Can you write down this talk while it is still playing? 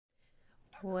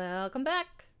Welcome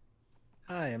back.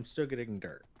 Hi, I'm still getting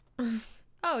dirt.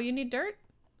 Oh, you need dirt?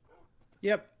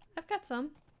 Yep. I've got some.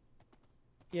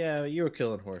 Yeah, you were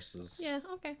killing horses. Yeah,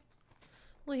 okay.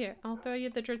 Well, here, I'll throw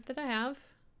you the dirt that I have.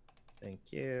 Thank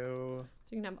you.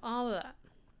 So you can have all of that.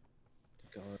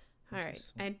 God, Alright,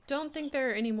 I don't think there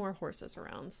are any more horses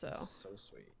around, so... so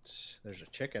sweet. There's a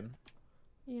chicken.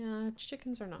 Yeah,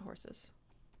 chickens are not horses.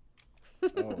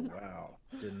 Oh, wow.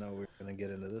 Didn't know we were going to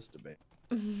get into this debate.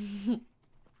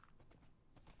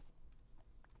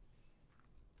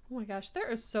 Oh my gosh, there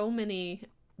are so many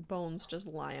bones just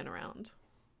lying around.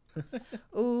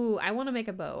 Ooh, I want to make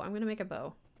a bow. I'm going to make a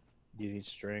bow. You need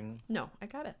string? No, I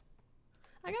got it.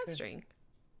 I got string.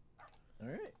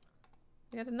 Alright.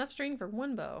 I got enough string for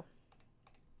one bow.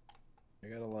 I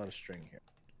got a lot of string here.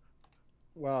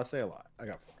 Well, I say a lot. I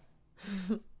got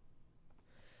 4.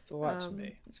 It's a lot to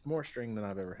me. It's more string than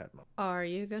I've ever had. Are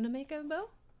you going to make a bow?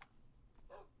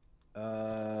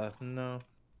 No.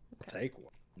 Okay. I'll take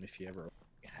one if you ever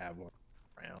have one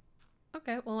around.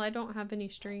 Okay, well, I don't have any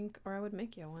string, or I would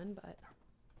make you one, but...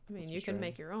 I mean, you can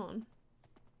make your own.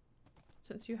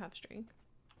 Since you have string.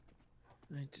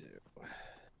 I do.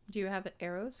 Do you have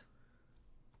arrows?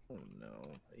 Oh,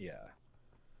 no. Yeah.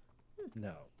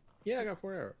 No. Yeah, I got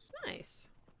 4 arrows. Nice.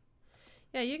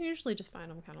 Yeah, you can usually just find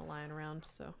them kind of lying around,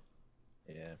 so...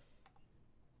 Yeah.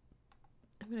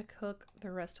 I'm gonna cook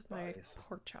the rest of my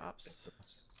pork chops.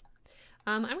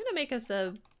 I'm gonna make us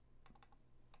a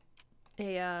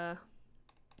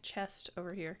chest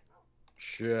over here.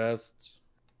 Chest.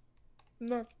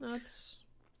 No. That's...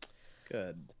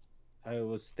 Good. I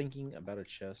was thinking about a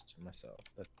chest myself.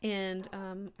 And,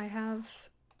 I have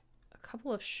a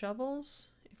couple of shovels,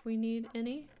 if we need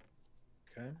any.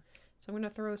 Okay. So I'm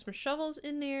gonna throw some shovels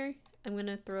in there. I'm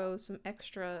gonna throw some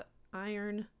extra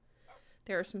iron.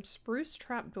 There are some spruce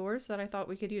trap doors that I thought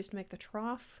we could use to make the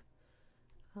trough.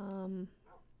 Do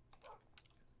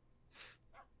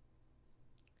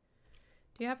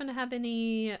you happen to have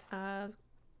any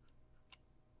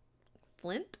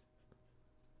flint?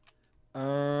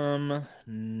 No.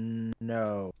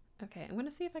 Okay, I'm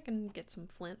gonna see if I can get some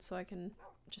flint so I can...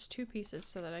 Just 2 pieces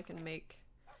so that I can make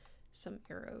some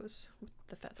arrows with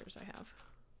the feathers I have.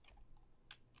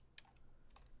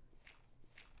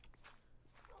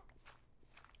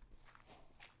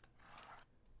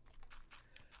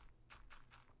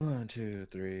 One, 2,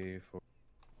 3, 4,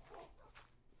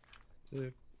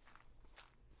 6,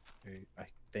 8. I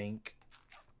think.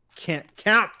 Can't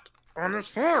count on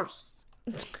this horse.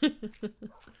 3,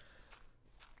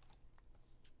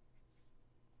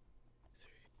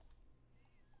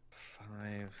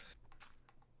 5.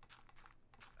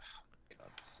 Oh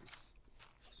God, this is.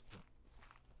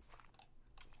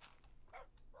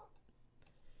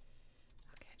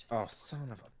 Okay, just... Oh,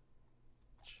 son of a.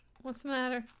 What's the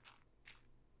matter?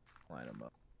 Line them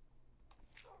up.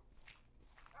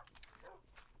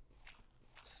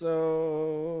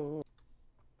 So.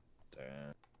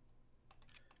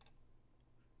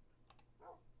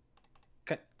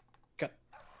 Cut, cut,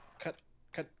 cut,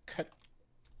 cut, cut.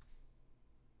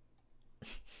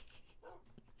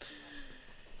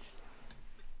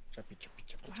 Choppy, choppy,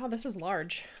 choppy. Wow, this is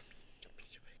large. Choppy,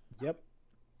 choppy. Yep.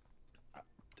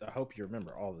 I hope you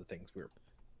remember all the things we were.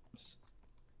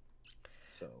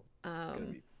 So.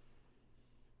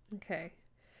 Okay.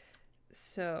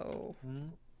 So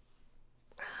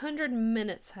 100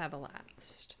 minutes have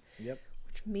elapsed. Yep.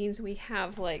 Which means we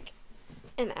have like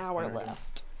an hour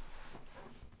left.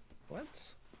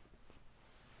 What?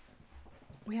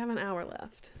 We have an hour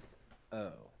left.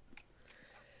 Oh.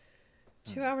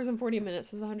 2 hours and 40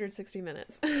 minutes is 160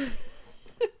 minutes. Okay.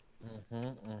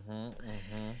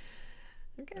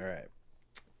 All right.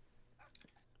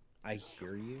 I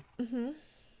hear you.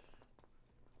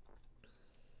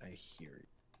 I hear you.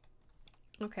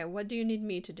 Okay, what do you need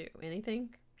me to do? Anything?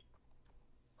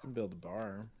 You can build a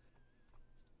bar.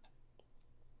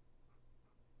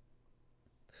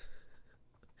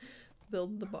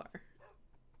 Build the bar.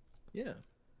 Yeah.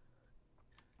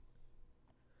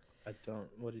 I don't.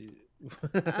 What do you?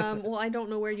 Well, I don't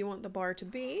know where you want the bar to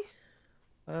be.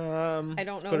 I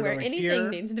don't know put it where on anything here.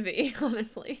 needs to be,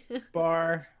 honestly.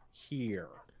 Bar here.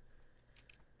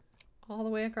 All the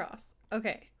way across.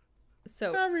 Okay.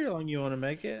 So However long you want to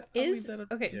make it.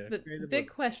 Okay, but big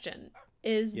question.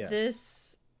 Is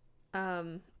this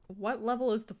what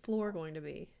level is the floor going to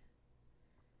be?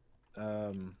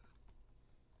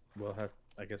 We'll have,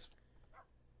 I guess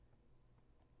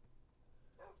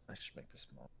I should make this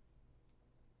small.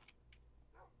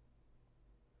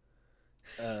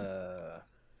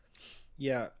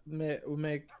 Yeah,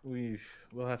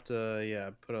 we'll have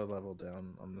to put a level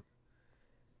down on the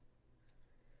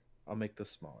I'll make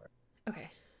this smaller. Okay.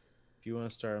 If you want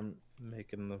to start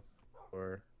making the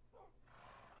floor,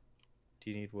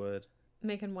 do you need wood?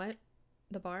 Making what?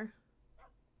 The bar?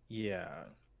 Yeah,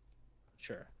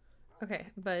 sure. Okay,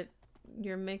 but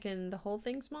you're making the whole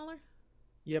thing smaller?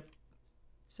 Yep.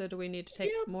 So do we need to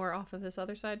take more off of this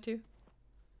other side too?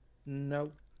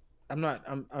 No, I'm not.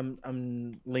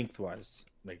 I'm lengthwise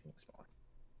making it smaller.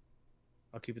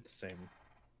 I'll keep it the same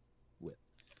width.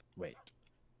 Wait,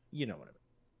 you know what I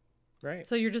mean, right?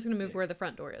 So you're just gonna move where the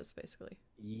front door is, basically.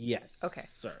 Yes. Okay.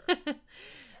 Sir.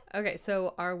 Okay,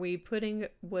 so are we putting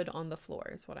wood on the floor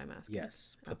is what I'm asking.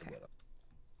 Yes. Put the wood up.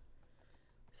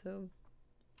 So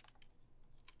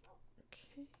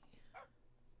okay.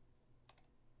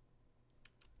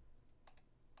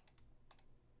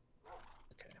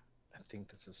 Okay. I think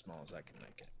that's as small as I can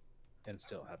make it. And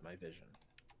still have my vision.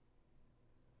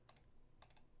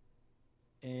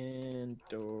 And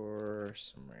door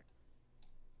somewhere.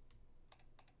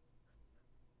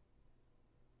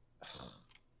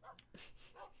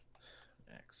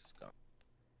 Axe is gone.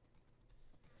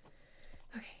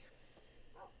 Okay.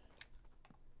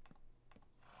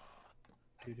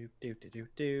 Do. Dang it.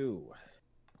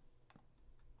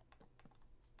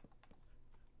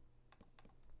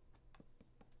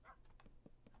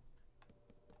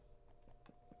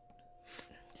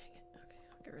 Okay,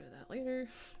 I'll get rid of that later.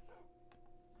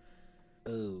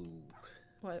 Oh.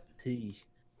 What? You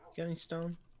got any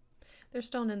stone? There's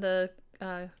stone in the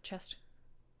chest.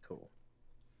 Cool.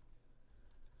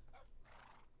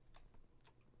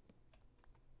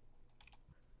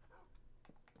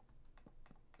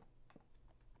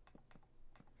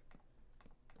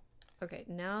 Okay,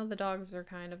 now the dogs are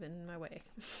kind of in my way.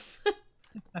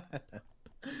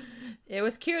 It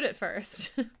was cute at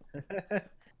first.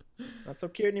 Not so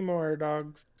cute anymore,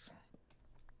 dogs.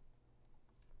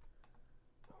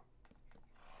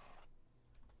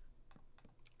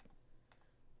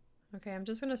 Okay, I'm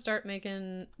just gonna start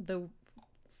making the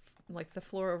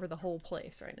floor over the whole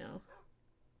place right now.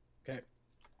 Okay.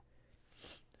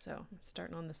 So,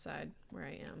 starting on the side where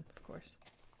I am, of course.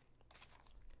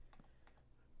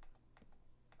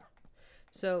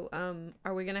 So,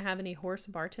 are we gonna have any horse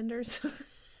bartenders?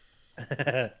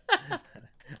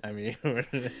 I mean,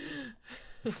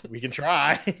 we can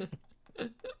try. Ah,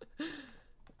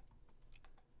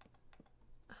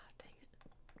 dang it.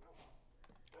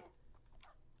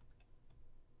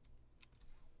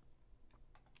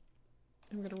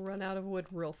 I'm gonna run out of wood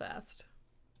real fast.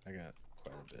 I got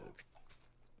quite a bit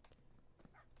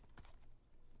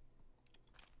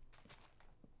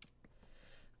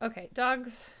of... Okay,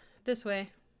 dogs, this way.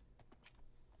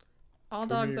 All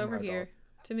dogs over here. Dog.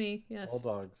 To me, yes. All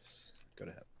dogs, go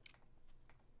to heaven.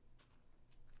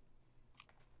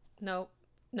 No,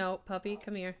 no, puppy,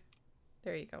 come here.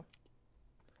 There you go.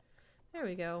 There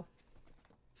we go.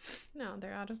 No,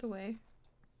 they're out of the way.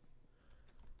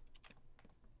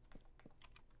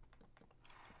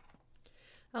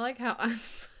 I like how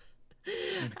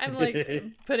I'm like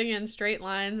putting in straight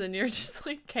lines and you're just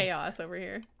like chaos over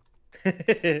here.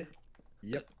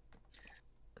 Yep.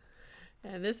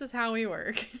 And this is how we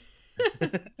work.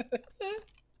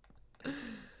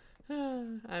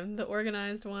 I'm the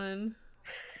organized one.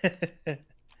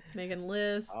 Making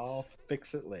lists. I'll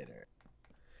fix it later.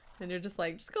 And you're just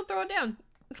like, just go throw it down.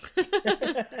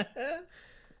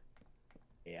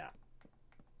 Yeah.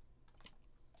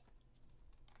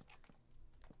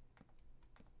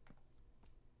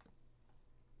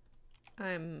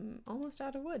 I'm almost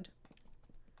out of wood.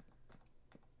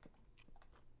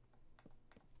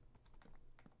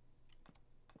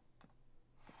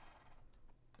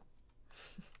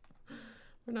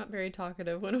 We're not very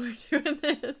talkative when we're doing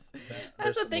this.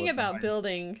 That's the thing about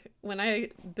building. When I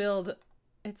build,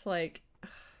 it's like...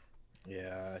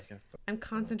 Yeah. I'm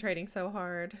concentrating so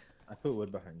hard. I put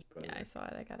wood behind you, brother. Yeah, I saw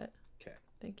it. I got it. Okay.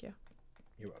 Thank you.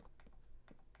 You're welcome.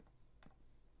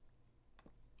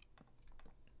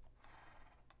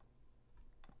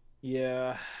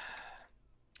 Yeah.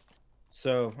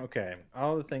 So, okay.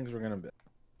 All the things we're going to build.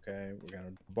 Okay. We're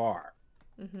going to bar.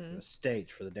 Mm-hmm. A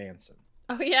stage for the dancing.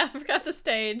 Oh, yeah. I forgot the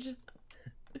stage.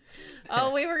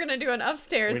 Oh, we were going to do an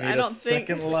upstairs. We need a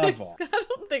second level. I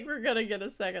don't think we're going to get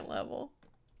a second level.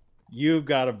 You've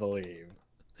got to believe.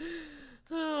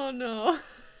 Oh, no.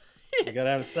 You got to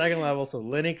have a second level so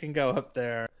Lenny can go up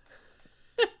there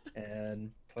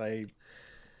and play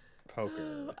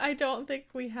poker. I don't think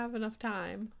we have enough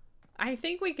time. I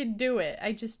think we could do it.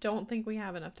 I just don't think we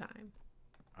have enough time.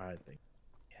 I think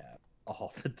we have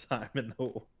all the time in the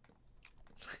world.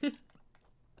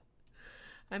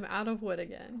 I'm out of wood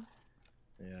again.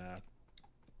 Yeah.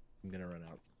 I'm going to run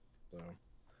out. So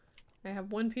I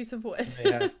have one piece of wood. I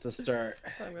have to start.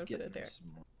 But I'm gonna put it there.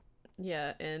 some more.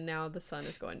 Yeah, and now the sun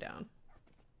is going down.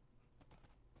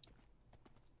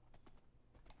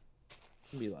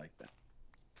 Be like that.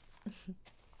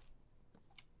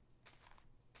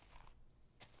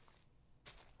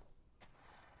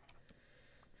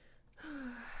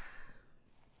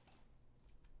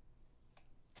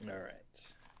 All right.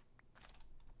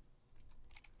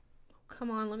 Come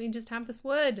on, let me just have this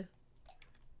wood.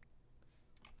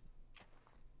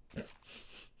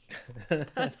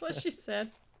 That's what she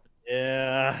said.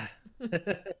 Yeah.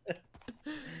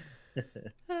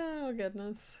 Oh,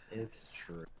 goodness. It's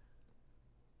true.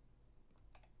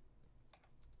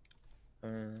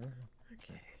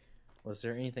 Okay. Was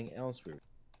there anything else we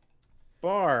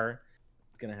bar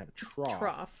is gonna have a trough.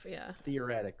 Trough, yeah.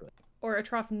 Theoretically. Or a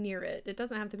trough near it. It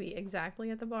doesn't have to be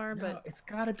exactly at the bar, No, but it's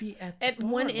gotta be at the bar.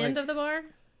 one end of the bar?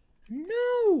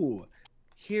 No.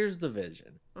 Here's the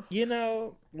vision. You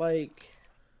know, like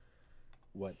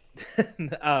what?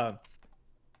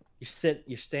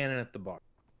 You're standing at the bar,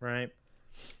 right?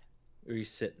 Or you're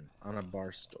sitting on a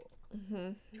bar stool.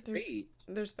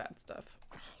 There's bad stuff.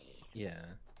 Yeah.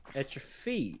 At your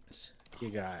feet, you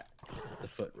got the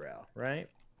footrail, right?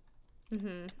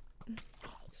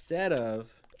 Instead of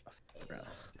a footrail,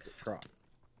 it's a trough.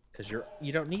 Because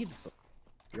you don't need the foot.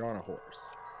 You're on a horse.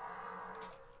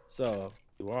 So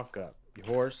you walk up. Your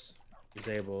horse is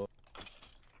able,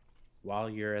 while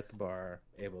you're at the bar,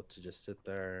 able to just sit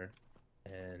there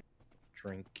and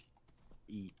drink,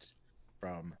 eat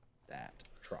from that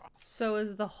trough. So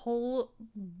is the whole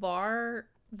bar,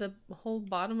 the whole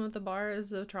bottom of the bar is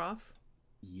the trough?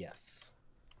 Yes.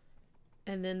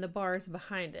 And then the bar is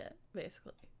behind it,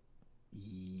 basically.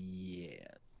 Yeah.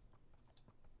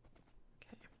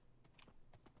 Okay.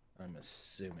 I'm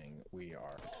assuming we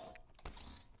are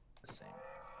the same.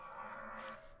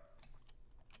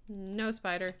 No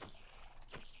spider.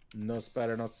 No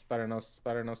spider, no spider, no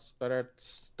spider, no spider.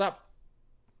 Stop!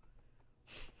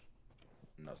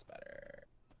 No spider.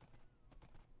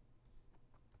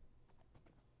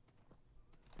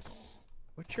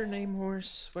 What's your name,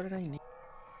 horse? What did I need?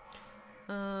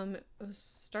 It was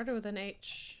started with an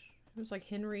H. It was like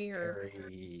Henry or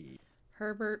Harry.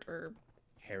 Herbert or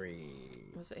Harry.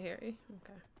 was it Harry?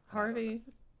 Okay. Harvey.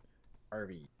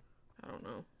 Harvey. I don't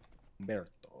know. Humberto.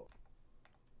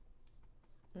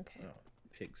 Okay. Oh,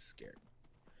 pig's scared.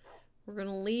 We're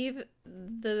gonna leave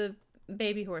the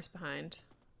baby horse behind.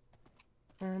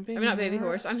 Baby I mean, not baby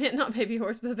horse. I meant not baby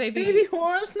horse, but the baby. Baby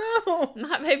horse, no!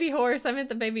 Not baby horse. I meant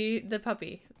the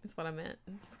puppy. That's what I meant.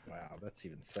 Wow, that's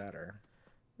even sadder.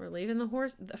 We're leaving the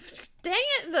horse. Dang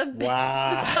it! The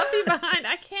Wow. the puppy behind.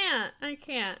 I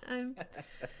can't.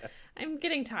 I'm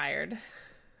getting tired.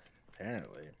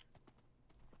 Apparently.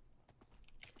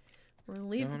 We're gonna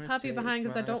leave the Gonna puppy take behind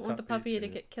because I my don't want the puppy puppy to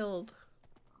too. get killed.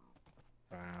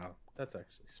 Wow, that's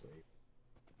actually sweet.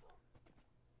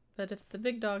 But if the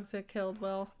big dogs get killed,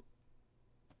 well,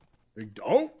 Big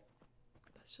dog?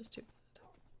 that's just too bad.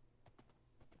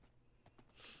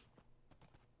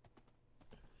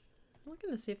 I'm looking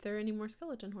to see if there are any more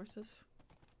skeleton horses.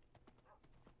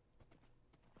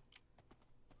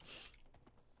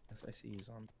 Yes, I see you,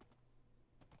 zombie.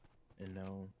 And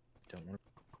no, don't want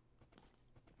to.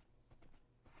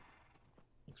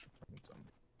 Thanks for fucking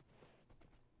zombie.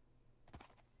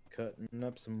 Cutting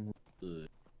up some wood.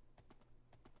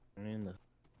 In the.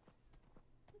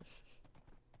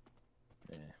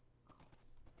 Yeah.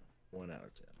 1 out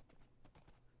of 10.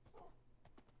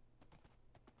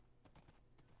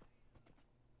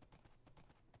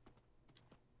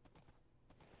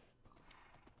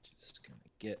 Just gonna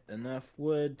get enough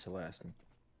wood to last me.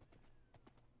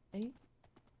 Hey.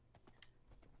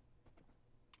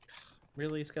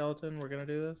 Really, skeleton? We're gonna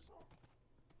do this?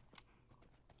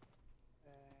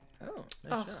 Oh,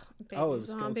 nice Oh, shot. baby Oh, it was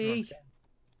skeleton on zombie. scale.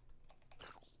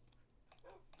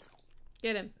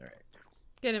 Get him. All right.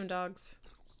 Get him, dogs.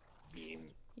 Beam.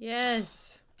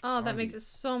 Yes. Oh, that makes Zombie. it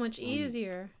so much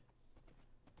easier.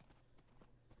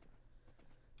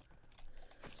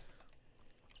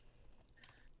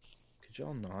 Could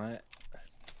y'all not?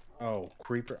 Oh,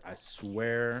 creeper! I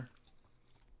swear.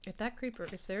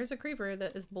 If there's a creeper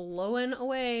that is blowing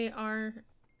away our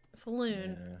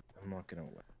saloon, Yeah, I'm not gonna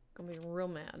let I'm gonna be real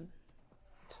mad.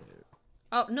 to.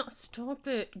 Oh, no, stop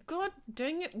it. God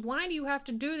dang it. Why do you have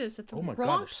to do this at the Oh my wrong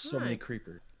god, there's time? so many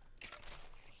creepers.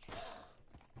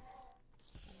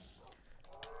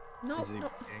 No, Is he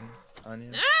no. eating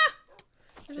onion? Ah!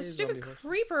 There's a Hey, stupid zombie horse.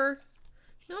 creeper.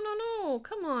 No.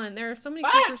 Come on. There are so many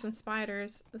creepers and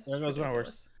spiders. This There is goes my horse.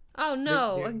 ridiculous. Oh,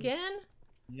 no. Nope. Again?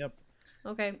 Yep,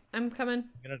 Okay, I'm coming.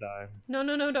 I'm gonna die. No,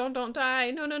 don't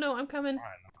die. No, I'm coming. Fine.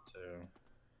 too.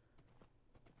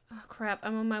 Oh crap,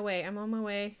 I'm on my way. I'm on my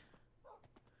way.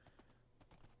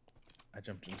 I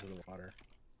jumped into the water.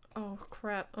 Oh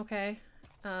crap, okay.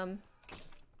 No,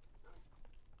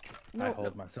 I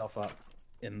hold myself up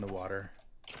in the water.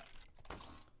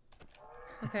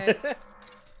 Okay.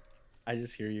 I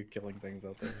just hear you killing things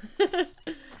out there.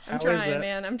 I'm trying,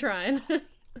 man. I'm trying.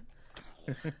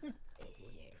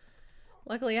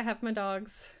 Luckily, I have my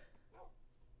dogs.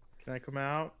 Can I come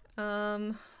out?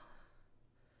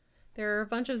 There are a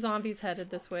bunch of zombies headed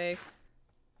this way.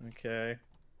 Okay.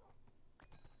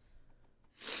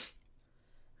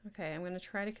 Okay, I'm gonna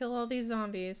try to kill all these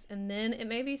zombies, and then it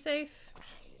may be safe.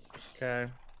 Okay.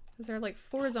 Because there are like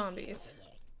 4 zombies.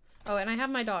 Oh, and I have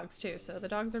my dogs too, so the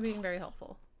dogs are being very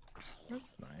helpful.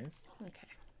 That's nice. Okay.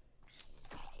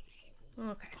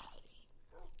 Okay.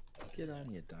 Get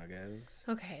on you, doggos.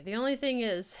 Okay, the only thing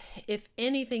is, if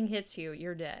anything hits you,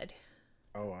 you're dead.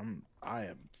 Oh, I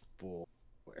am full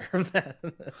aware of that.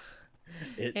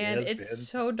 And it's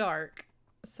so dark.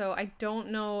 So I don't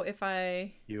know if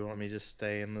I... You want me to just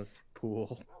stay in this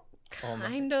pool?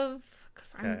 Kind of.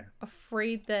 Because I'm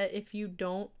afraid that if you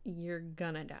don't, you're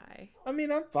gonna die. I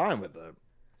mean, I'm fine with it.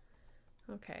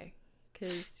 Okay.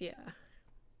 Because, yeah.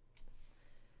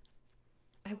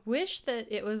 I wish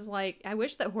that it was like... I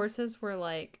wish that horses were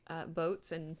like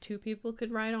boats and 2 people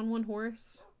could ride on one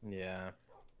horse. Yeah.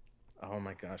 Oh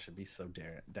my gosh, it'd be so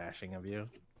dashing of you.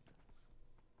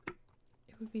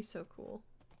 It would be so cool.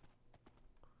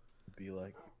 It'd be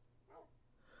like...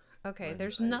 Okay,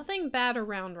 there's nothing bad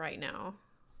around right now.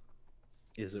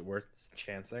 Is it worth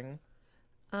chancing?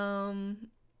 I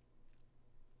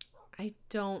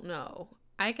don't know.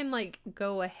 I can, like,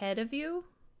 go ahead of you.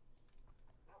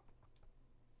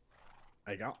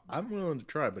 I'm willing to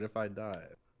try, but if I die...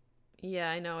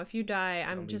 Yeah, I know. If you die,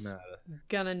 I'm just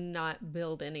gonna not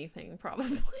build anything,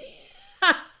 probably.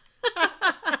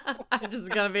 I'm just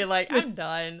gonna be like, I'm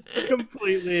done.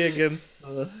 Completely against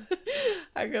the...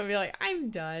 I'm gonna be like,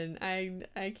 I'm done.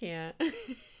 I can't.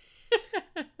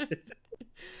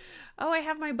 Oh, I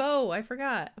have my bow. I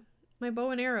forgot. My bow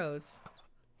and arrows.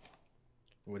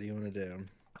 What do you want to do?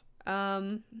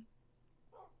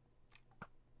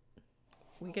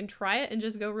 We can try it and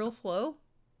just go real slow.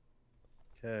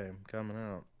 Okay, I'm coming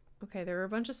out. Okay, there are a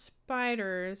bunch of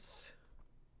spiders.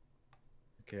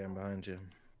 Okay, I'm behind you.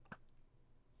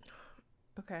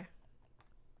 Okay.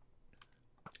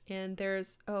 And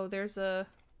there's a...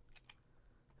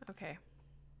 Okay.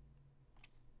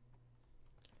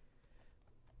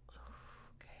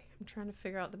 Okay, I'm trying to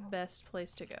figure out the best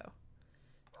place to go.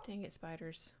 Dang it,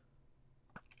 spiders.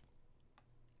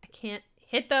 I can't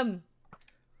hit them!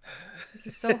 This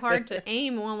is so hard to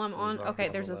aim while I'm on... Okay,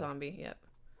 there's a zombie, yep.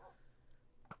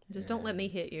 Just don't let me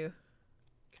hit you.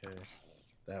 Okay.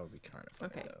 That would be kind of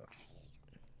funny, though.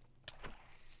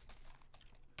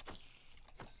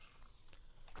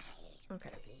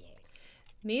 Okay.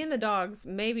 Me and the dogs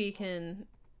maybe can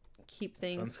keep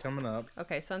things... Sun's coming up.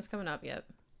 Okay, sun's coming up, yep.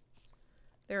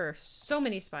 There are so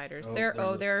many spiders.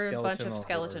 Oh, there are a bunch of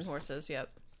skeleton horses, yep.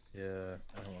 Yeah,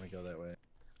 I don't want to go that way.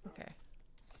 Okay.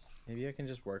 Maybe I can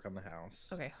just work on the house.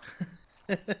 Okay.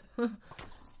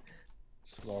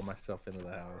 Just wall myself into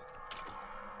the house.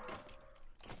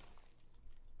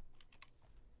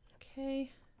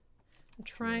 Okay. I'm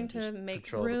trying to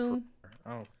make room.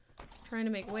 Oh. Trying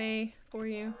to make way for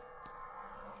you.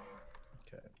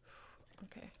 Okay.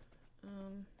 Okay.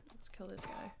 Let's kill this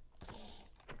guy.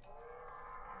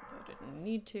 I didn't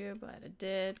need to, but I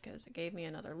did because it gave me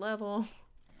another level.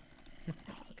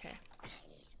 Okay.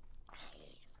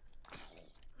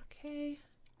 Okay.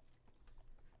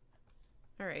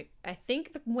 Alright. I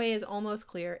think the way is almost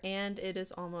clear, and it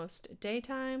is almost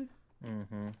daytime.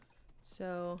 Mm-hmm.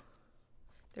 So,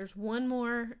 there's one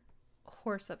more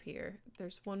horse up here.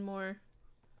 There's one more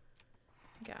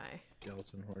guy.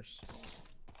 Skeleton horse.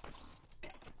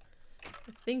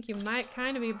 I think you might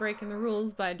kind of be breaking the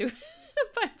rules by doing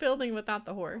by building without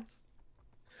the horse.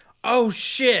 Oh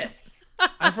shit!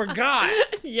 I forgot.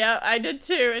 Yeah, I did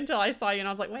too until I saw you and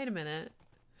I was like, wait a minute.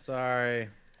 Sorry.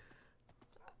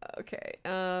 Okay.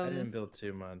 I didn't build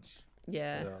too much.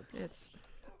 Yeah,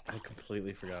 I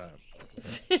completely forgot.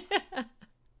 It's like,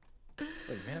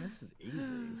 man, this is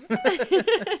easy.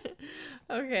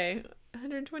 Okay,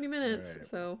 120 minutes. Right.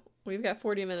 So we've got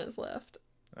 40 minutes left.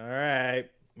 All right,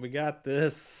 we got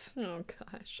this. Oh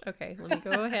gosh. Okay, let me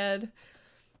go ahead.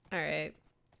 All right.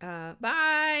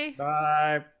 Bye.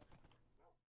 Bye.